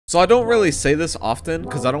So I don't really say this often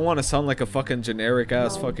because I don't want to sound like a fucking generic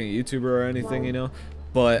ass fucking YouTuber or anything, you know.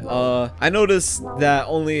 But I noticed that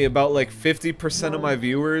only about like 50% of my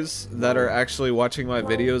viewers that are actually watching my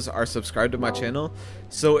videos are subscribed to my channel.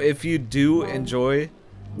 So if you do enjoy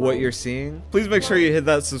what you're seeing, please make sure you hit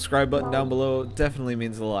that subscribe button down below. It definitely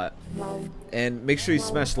means a lot. And make sure you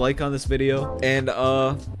smash like on this video, and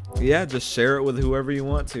yeah, just share it with whoever you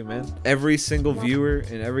want to, man. Every single viewer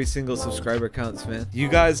and every single subscriber counts, man. You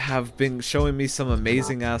guys have been showing me some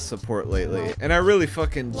amazing ass support lately, and I really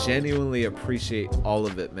fucking genuinely appreciate all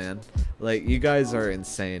of it, man. Like, you guys are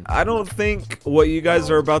insane. I don't think what you guys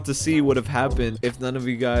are about to see would have happened if none of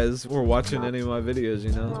you guys were watching any of my videos,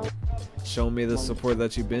 you know? Show me the support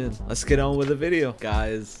that you've been. Let's get on with the video,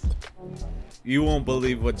 guys. You won't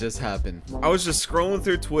believe what just happened. I was just scrolling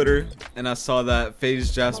through Twitter and I saw that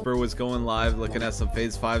Faze Jasper was going live looking at some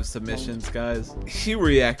Phase 5 submissions, guys. He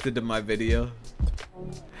reacted to my video.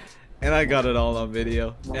 And I got it all on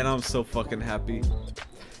video. And I'm so fucking happy.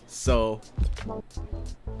 So,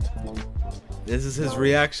 this is his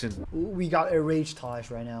reaction. We got a rage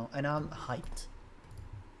Taj right now, and I'm hyped.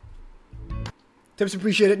 Tips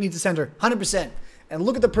appreciated, needs a center, 100%. And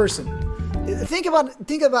look at the person. Think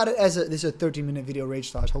about it as this is a 13-minute video,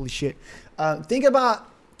 rage Taj. Holy shit. Think about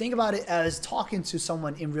it as talking to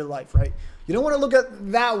someone in real life, right? You don't want to look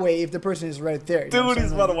at that way if the person is right there. Dude,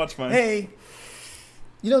 he's about to watch mine. Hey,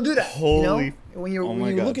 you don't do that. Holy. You know? When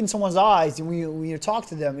you look in someone's eyes and when you talk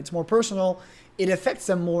to them, it's more personal. It affects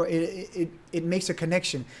them more. It makes a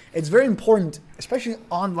connection. It's very important, especially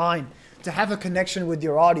online, to have a connection with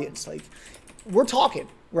your audience. Like, we're talking,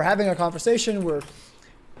 we're having a conversation, we're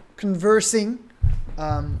conversing.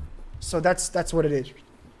 So that's what it is.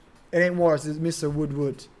 It ain't more. It's Mr.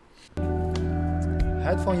 Woodwood.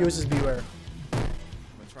 Headphone users beware. I'm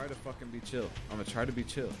gonna try to fucking be chill. I'm gonna try to be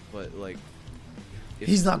chill, but like,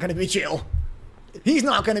 he's not gonna be chill. He's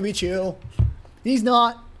not gonna be chill. He's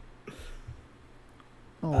not.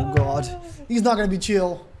 Oh god, he's not gonna be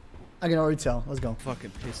chill. I can already tell. Let's go.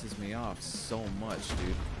 Fucking pisses me off so much,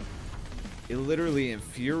 dude. It literally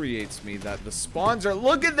infuriates me that the spawns are.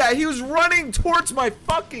 Look at that! He was running towards my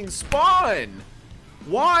fucking spawn!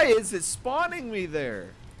 Why is it spawning me there?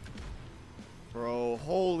 Bro,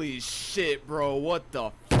 holy shit, bro. What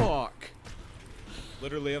the fuck?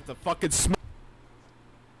 Literally have to fucking smoke.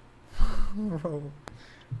 Bro.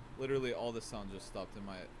 Literally all the sound just stopped in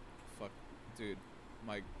my. Fuck. Dude.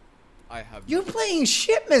 I have. You're playing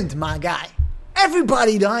shipment, my guy.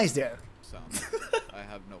 Everybody dies there. Sound. I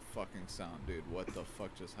have no fucking sound, dude. What the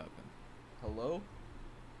fuck just happened? Hello?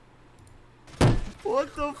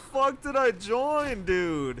 What the fuck did I join,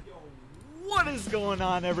 dude? What is going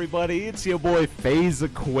on, everybody? It's your boy Faze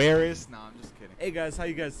Aquarius. Nah, I'm just kidding. Hey guys, how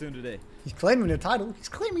you guys doing today? He's claiming the title. He's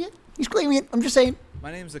claiming it. He's claiming it. I'm just saying.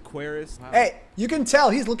 My name's Aquarius. Hey, you can tell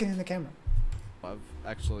he's looking in the camera. I've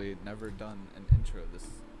actually never done an intro. This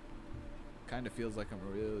kind of feels like I'm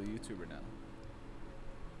a real YouTuber now.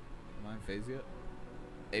 Am I in Phase yet?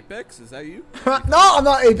 Apex? Is that you? No, I'm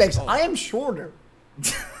not Apex. Oh. I am shorter.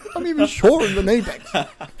 I'm even shorter than Apex.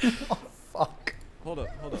 Oh, fuck. Hold up.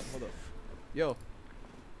 Yo.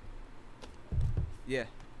 Yeah.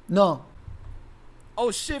 No. Oh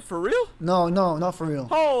shit, for real? No, not for real.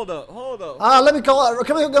 Hold up. Let me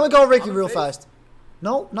call Ricky real fast.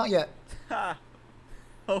 No, not yet.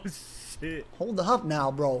 Oh shit. Hold up now,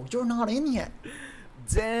 bro. You're not in yet.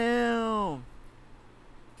 Damn.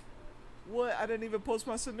 What? I didn't even post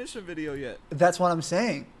my submission video yet. That's what I'm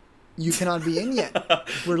saying. You cannot be in yet.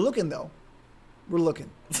 We're looking though. We're looking.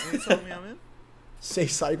 You telling me I'm in? Say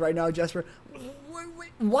psych right now, Jasper.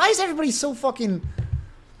 Why is everybody so fucking...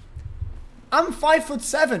 I'm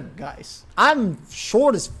 5'7", guys. I'm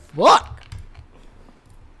short as fuck.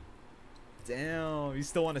 Damn. You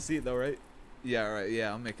still want to see it though, right? Yeah, right.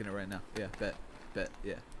 Yeah, I'm making it right now. Yeah, bet,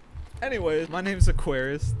 yeah. Anyways, my name's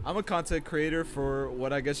Aquarius. I'm a content creator for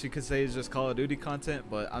what I guess you could say is just Call of Duty content,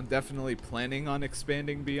 but I'm definitely planning on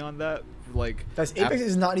expanding beyond that. Like, guys, Apex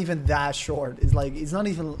is not even that short. It's like, it's not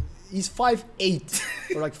even... He's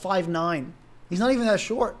 5'8", or like 5'9". He's not even that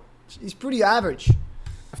short. He's pretty average.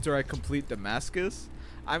 After I complete Damascus,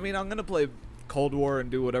 I mean, I'm gonna play Cold War and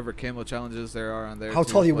do whatever camo challenges there are on there. How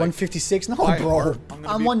tall are you? 156? No, bro.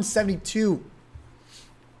 I'm 172.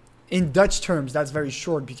 In Dutch terms, that's very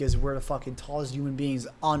short because we're the fucking tallest human beings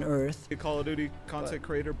on Earth. A Call of Duty content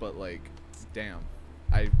creator, but like, damn,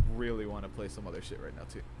 I really want to play some other shit right now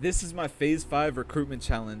too. This is my Phase 5 recruitment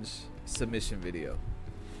challenge submission video.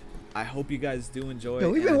 I hope you guys do enjoy. Yo,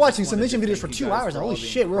 we've been watching submission videos for 2 hours. Holy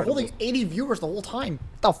shit, we're holding 80 viewers the whole time.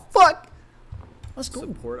 The fuck? Let's go.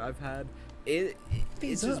 Support I've had.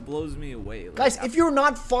 FaZe just up. blows me away. Like, Guys, if you're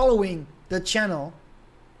not following the channel,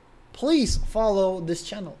 please follow this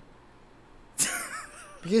channel.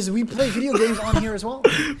 Because we play video games on here as well.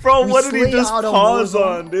 Bro, We what did he slay just out of pause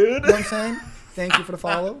Warzone. on, dude? You know what I'm saying? Thank you for the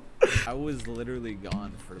follow. I was literally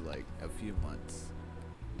gone for like a few months.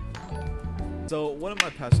 So what am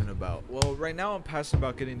I passionate about? Well, right now I'm passionate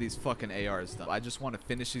about getting these fucking ARs done. I just want to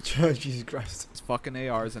finish these Jesus Christ. fucking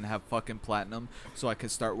ARs and have fucking platinum so I can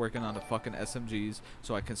start working on the fucking SMGs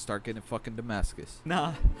so I can start getting fucking Damascus.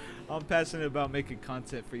 Nah, I'm passionate about making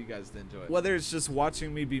content for you guys to enjoy. Whether it's just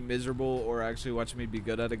watching me be miserable or actually watching me be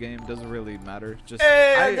good at a game doesn't really matter. Just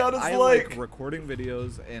Hey, I got his I like. like recording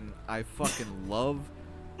videos and I fucking love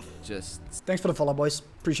just Thanks for the follow, boys.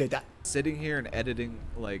 Appreciate that. sitting here and editing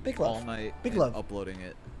like Big love. all night Big and love. uploading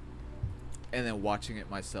it and then watching it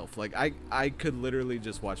myself. Like I could literally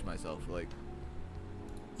just watch myself. Like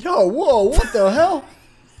Yo, whoa, what the hell?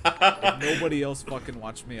 if nobody else fucking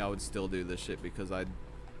watched me, I would still do this shit because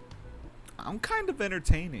I'm kind of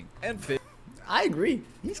entertaining and fit. I agree.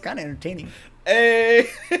 He's kind of entertaining. Hey.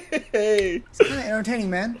 He's kind of entertaining,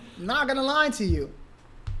 man. Not gonna lie to you.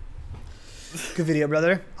 Good video,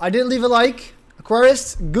 brother. I did leave a like.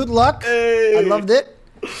 Aquarius, good luck. Hey. I loved it.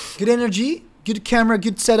 Good energy, good camera,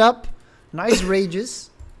 good setup. Nice rages.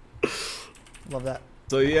 Love that.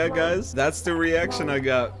 So yeah, guys, that's the reaction I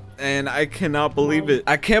got, and I cannot believe it.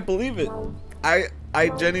 I can't believe it. I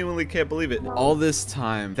genuinely can't believe it. All this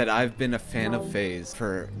time that I've been a fan of FaZe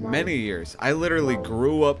for many years, I literally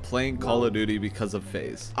grew up playing Call of Duty because of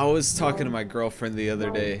FaZe. I was talking to my girlfriend the other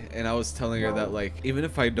day, and I was telling her that like, even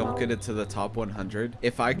if I don't get it to the top 100,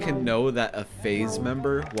 if I can know that a FaZe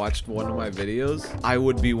member watched one of my videos, I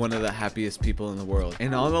would be one of the happiest people in the world.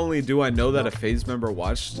 And not only do I know that a FaZe member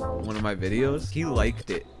watched one of my videos, he liked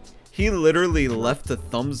it. He literally left a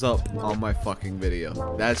thumbs up on my fucking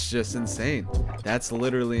video. That's just insane. That's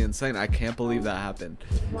literally insane. I can't believe that happened.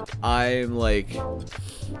 I'm like,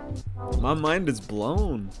 my mind is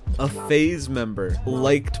blown. A FaZe member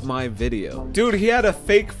liked my video. Dude, he had a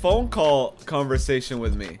fake phone call conversation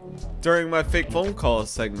with me during my fake phone call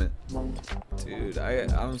segment. Dude,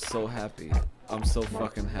 I'm so happy. I'm so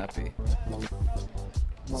fucking happy.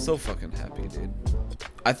 So fucking happy, dude.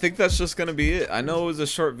 I think that's just gonna be it. I know it was a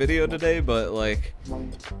short video today, but like,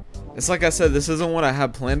 it's like I said, this isn't what I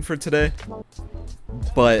had planned for today,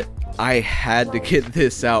 but I had to get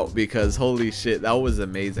this out because holy shit, that was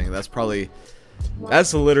amazing. That's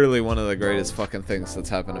literally one of the greatest fucking things that's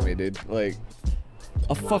happened to me, dude. Like,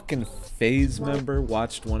 a fucking FaZe member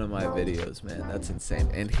watched one of my videos, man. That's insane,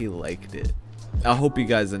 and he liked it. I hope you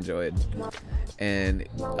guys enjoyed, and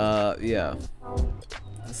yeah,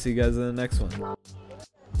 see you guys in the next one.